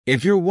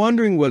If you're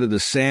wondering whether the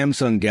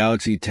Samsung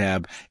Galaxy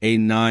Tab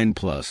A9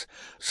 Plus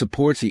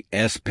supports the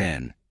S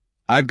Pen,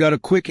 I've got a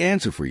quick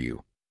answer for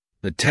you.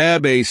 The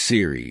Tab A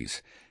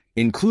series,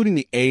 including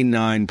the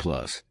A9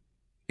 Plus,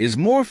 is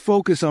more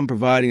focused on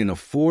providing an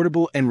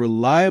affordable and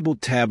reliable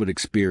tablet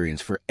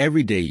experience for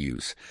everyday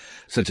use,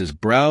 such as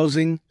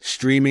browsing,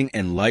 streaming,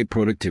 and light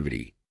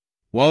productivity.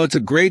 While it's a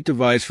great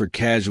device for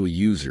casual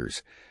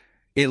users,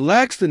 it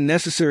lacks the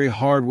necessary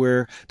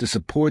hardware to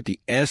support the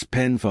S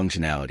Pen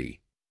functionality.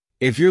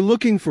 If you're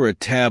looking for a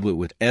tablet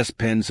with S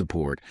Pen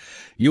support,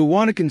 you'll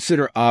want to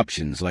consider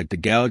options like the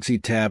Galaxy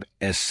Tab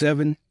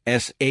S7,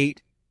 S8,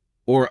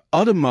 or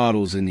other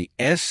models in the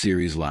S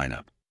series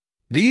lineup.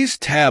 These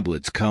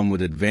tablets come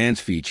with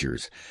advanced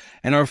features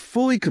and are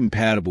fully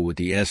compatible with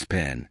the S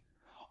Pen,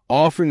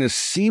 offering a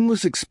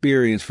seamless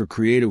experience for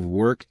creative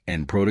work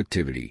and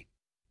productivity.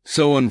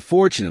 So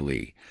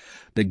unfortunately,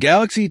 the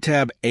Galaxy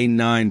Tab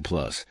A9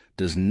 Plus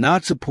does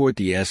not support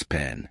the S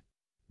Pen.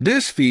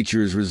 This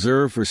feature is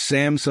reserved for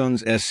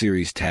Samsung's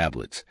S-series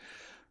tablets,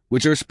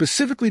 which are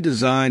specifically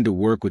designed to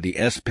work with the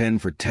S Pen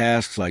for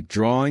tasks like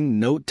drawing,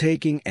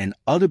 note-taking, and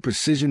other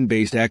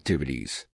precision-based activities.